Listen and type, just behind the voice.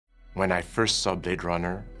When I first saw Blade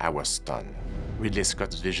Runner, I was stunned. Ridley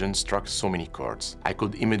Scott's vision struck so many chords. I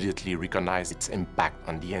could immediately recognize its impact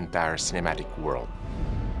on the entire cinematic world.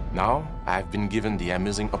 Now, I have been given the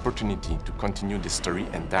amazing opportunity to continue this story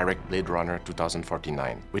and direct Blade Runner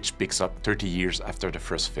 2049, which picks up 30 years after the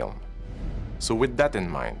first film. So with that in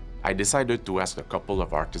mind, I decided to ask a couple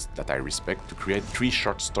of artists that I respect to create 3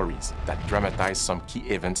 short stories that dramatize some key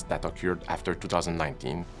events that occurred after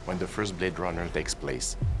 2019, when the first Blade Runner takes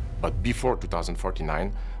place, but before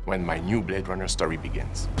 2049, when my new Blade Runner story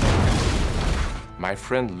begins. My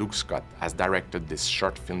friend Luke Scott has directed this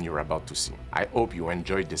short film you're about to see. I hope you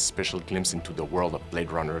enjoyed this special glimpse into the world of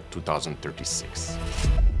Blade Runner 2036.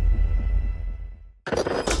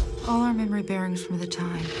 All our memory bearings from the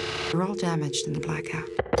time are all damaged in the blackout.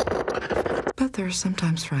 But there are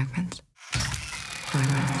sometimes fragments.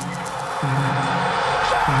 Fragments.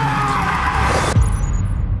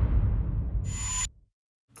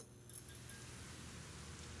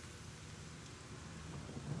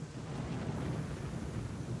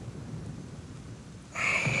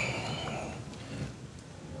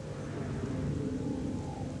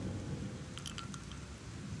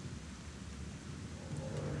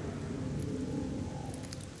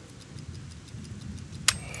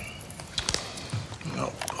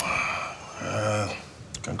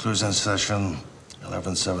 Conclusion session,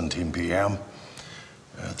 11:17 p.m.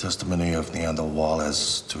 Testimony of Niander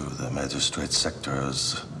Wallace to the magistrate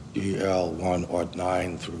sectors EL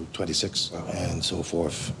 1-9 through 26 and so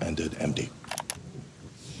forth ended empty.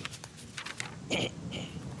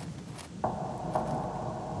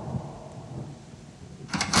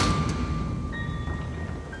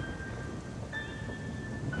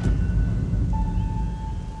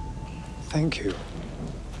 Thank you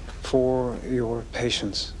for your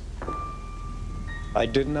patience. I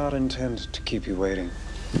did not intend to keep you waiting.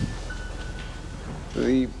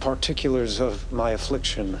 The particulars of my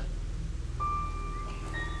affliction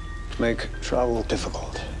make travel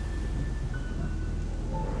difficult.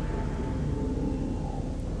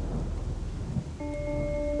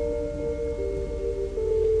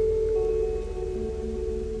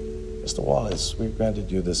 Mr. Wallace, we granted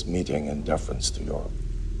you this meeting in deference to your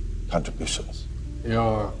contributions.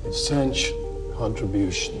 Your essential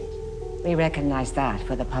contribution. We recognize that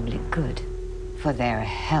for the public good, for their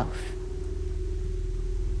health.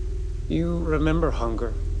 You remember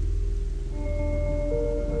hunger.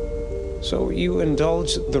 So you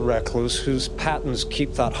indulge the recluse whose patents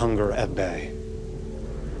keep that hunger at bay.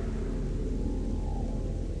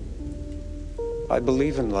 I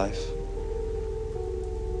believe in life.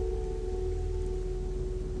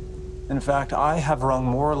 In fact, I have wrung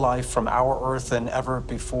more life from our Earth than ever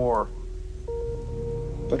before.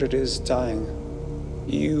 But it is dying.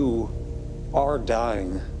 You are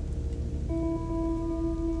dying.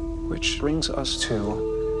 Which brings us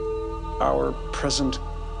to our present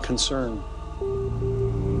concern.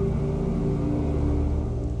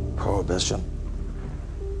 Prohibition.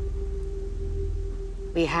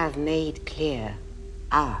 We have made clear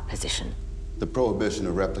our position. The prohibition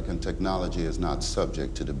of replicant technology is not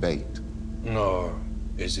subject to debate. Nor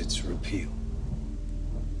is its repeal.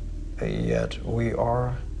 Yet we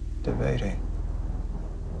are debating.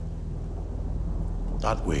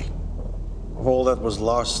 Not we. Of all that was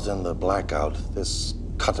lost in the blackout, this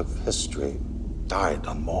cut of history died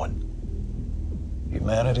unmourned.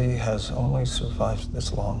 Humanity has only survived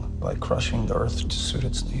this long by crushing the Earth to suit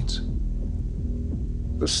its needs.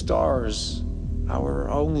 The stars, our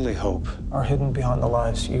only hope, are hidden beyond the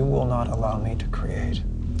lives you will not allow me to create.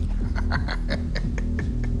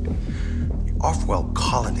 The off-world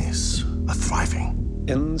colonies are thriving.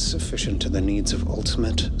 Insufficient to the needs of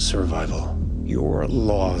ultimate survival. Your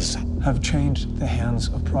laws have changed the hands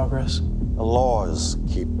of progress. The laws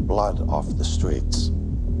keep blood off the streets.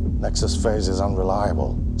 Nexus phase is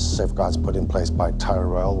unreliable. Safeguards put in place by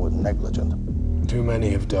Tyrell were negligent. Too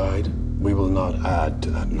many have died. We will not add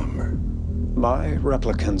to that number. My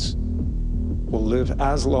replicants will live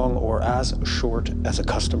as long or as short as a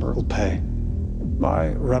customer will pay.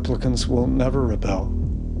 My replicants will never rebel.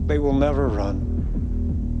 They will never run.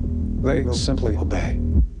 They will simply obey.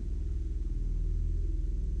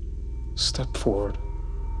 Step forward.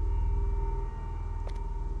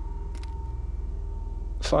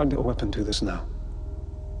 Find a weapon to this now.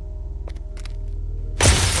 For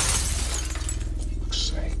fuck's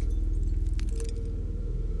sake.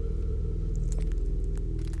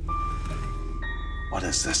 What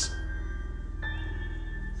is this?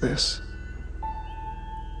 This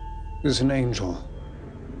is an angel,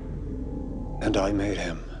 and I made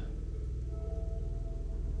him.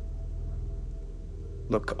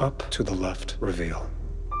 Look up to the left, reveal.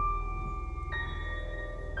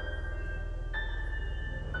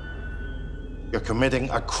 You're committing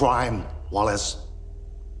a crime, Wallace.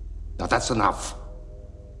 Now that's enough.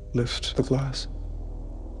 Lift the glass.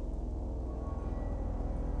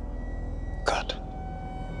 Cut.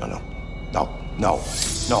 No.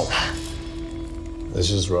 This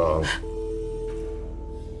is wrong.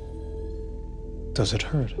 Does it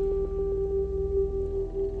hurt?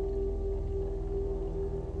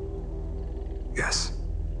 Yes.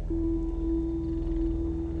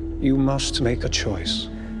 You must make a choice.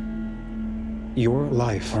 Your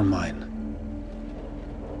life or mine.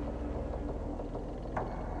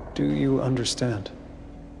 Do you understand?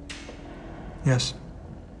 Yes.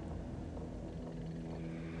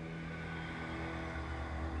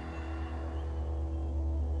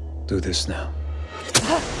 Do this now.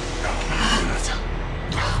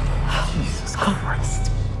 Jesus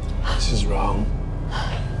Christ. This is wrong.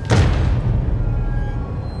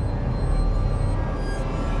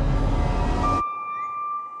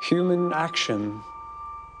 Human action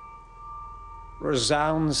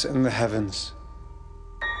resounds in the heavens.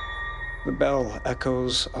 The bell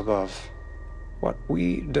echoes above. What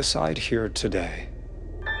we decide here today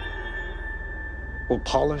will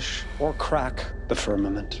polish or crack the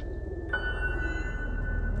firmament.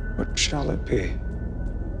 What shall it be?